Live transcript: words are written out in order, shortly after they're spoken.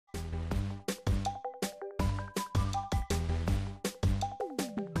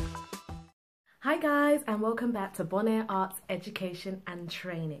Hi guys, and welcome back to Bonnaire Arts Education and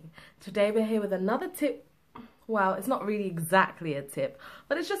Training. Today we're here with another tip. Well, it's not really exactly a tip,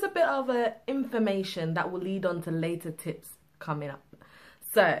 but it's just a bit of information that will lead on to later tips coming up.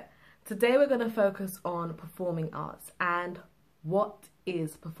 So today we're going to focus on performing arts and what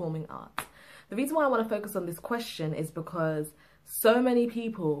is performing arts. The reason why I want to focus on this question is because so many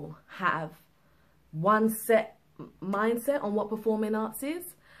people have one set mindset on what performing arts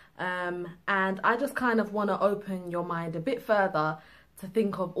is. And I just kind of want to open your mind a bit further to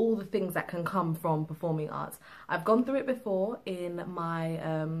think of all the things that can come from performing arts. I've gone through it before in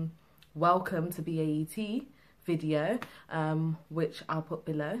my Welcome to BAET video, which I'll put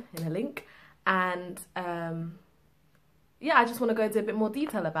below in a link. And yeah, I just want to go into a bit more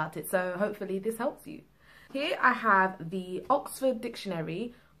detail about it, so hopefully this helps you. Here I have the Oxford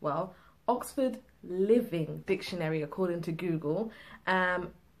Dictionary, well, Oxford Living Dictionary according to Google,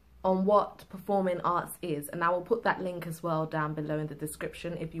 on what performing arts is, and I will put that link as well down below in the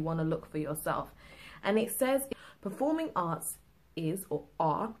description if you want to look for yourself. And it says performing arts is or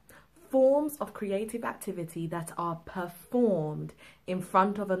are forms of creative activity that are performed in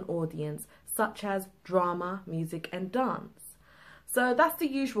front of an audience, such as drama, music and dance. So that's the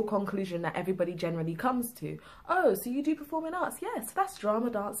usual conclusion that everybody generally comes to. Oh, so you do performing arts? Yes, that's drama,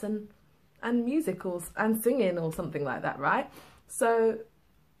 dance and musicals and singing or something like that, right? So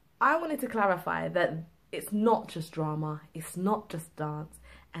I wanted to clarify that it's not just drama, it's not just dance,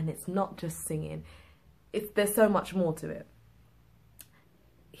 and it's not just singing. There's so much more to it.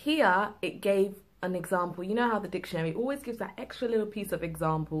 Here, it gave an example. You know how the dictionary always gives that extra little piece of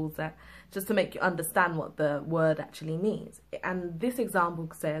examples that just to make you understand what the word actually means. And this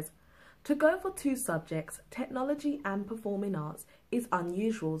example says, to go for two subjects, technology and performing arts, is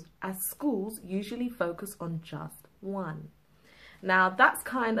unusual as schools usually focus on just one. Now that's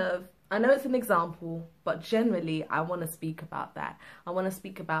kind of, I know it's an example, but generally I want to speak about that. I want to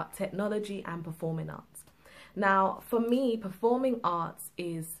speak about technology and performing arts. Now for me, performing arts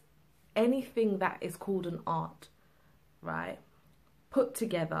is anything that is called an art, right? Put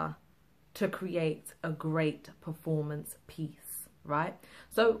together to create a great performance piece, right?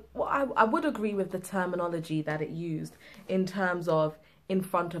 So I would agree with the terminology that it used in terms of in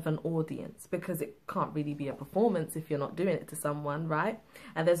front of an audience, because it can't really be a performance if you're not doing it to someone, right?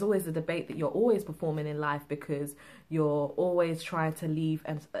 And there's always a debate that you're always performing in life because you're always trying to leave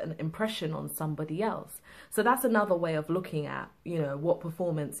an impression on somebody else. So that's another way of looking at, you know, what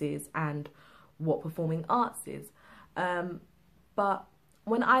performance is and what performing arts is. But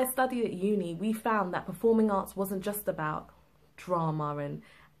when I studied at uni, we found that performing arts wasn't just about drama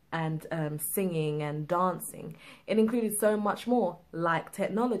and singing and dancing. It included so much more, like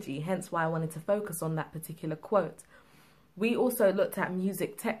technology, hence why I wanted to focus on that particular quote. We also looked at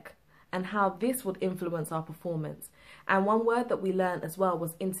music tech and how this would influence our performance. And one word that we learned as well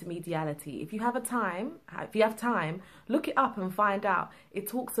was intermediality. If you have time, look it up and find out. It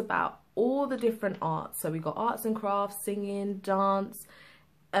talks about all the different arts. So we got arts and crafts, singing, dance,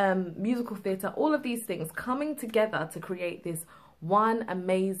 musical theatre, all of these things coming together to create this one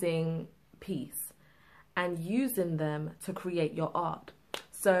amazing piece and using them to create your art.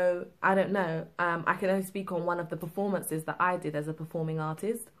 So I don't know, I can only speak on one of the performances that I did as a performing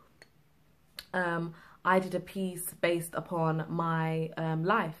artist. I did a piece based upon my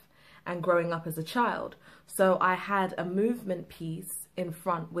life and growing up as a child. So I had a movement piece in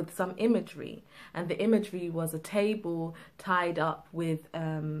front with some imagery, and the imagery was a table tied up with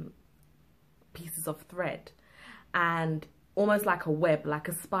pieces of thread and almost like a web, like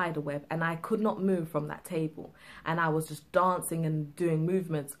a spider web, and I could not move from that table, and I was just dancing and doing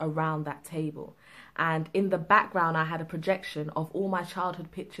movements around that table. And in the background I had a projection of all my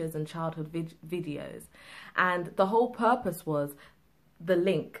childhood pictures and childhood videos, and the whole purpose was the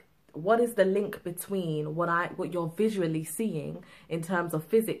link. What is the link between what you're visually seeing in terms of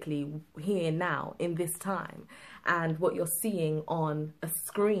physically here now in this time and what you're seeing on a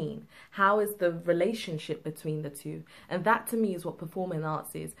screen? How is the relationship between the two? And that to me is what performing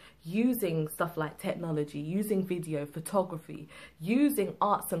arts is. Using stuff like technology, using video, photography, using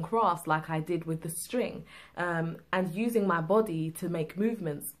arts and crafts like I did with the string, and using my body to make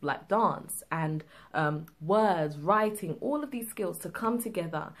movements like dance and words, writing, all of these skills to come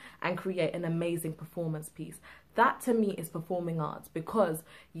together and create an amazing performance piece. That to me is performing arts, because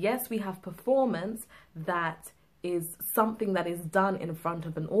yes, we have performance that is something that is done in front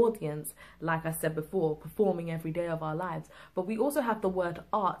of an audience, like I said before, performing every day of our lives. But we also have the word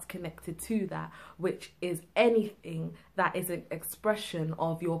art connected to that, which is anything that is an expression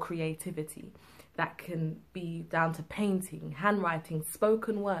of your creativity. That can be down to painting, handwriting,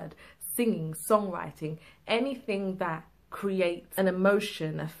 spoken word, singing, songwriting, anything that creates an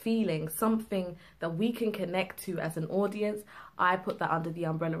emotion, a feeling, something that we can connect to as an audience, I put that under the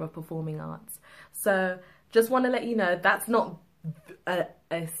umbrella of performing arts. So just want to let you know that's not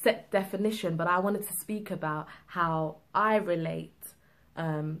a set definition, but I wanted to speak about how I relate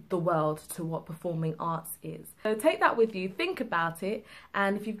the world to what performing arts is. So take that with you, think about it,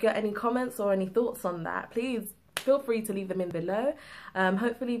 and if you've got any comments or any thoughts on that, please feel free to leave them in below.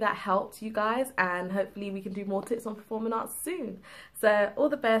 Hopefully that helped you guys, and hopefully we can do more tips on performing arts soon. So all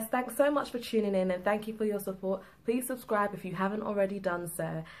the best, thanks so much for tuning in, and thank you for your support. Please subscribe if you haven't already done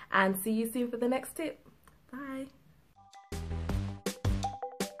so, and see you soon for the next tip. Bye.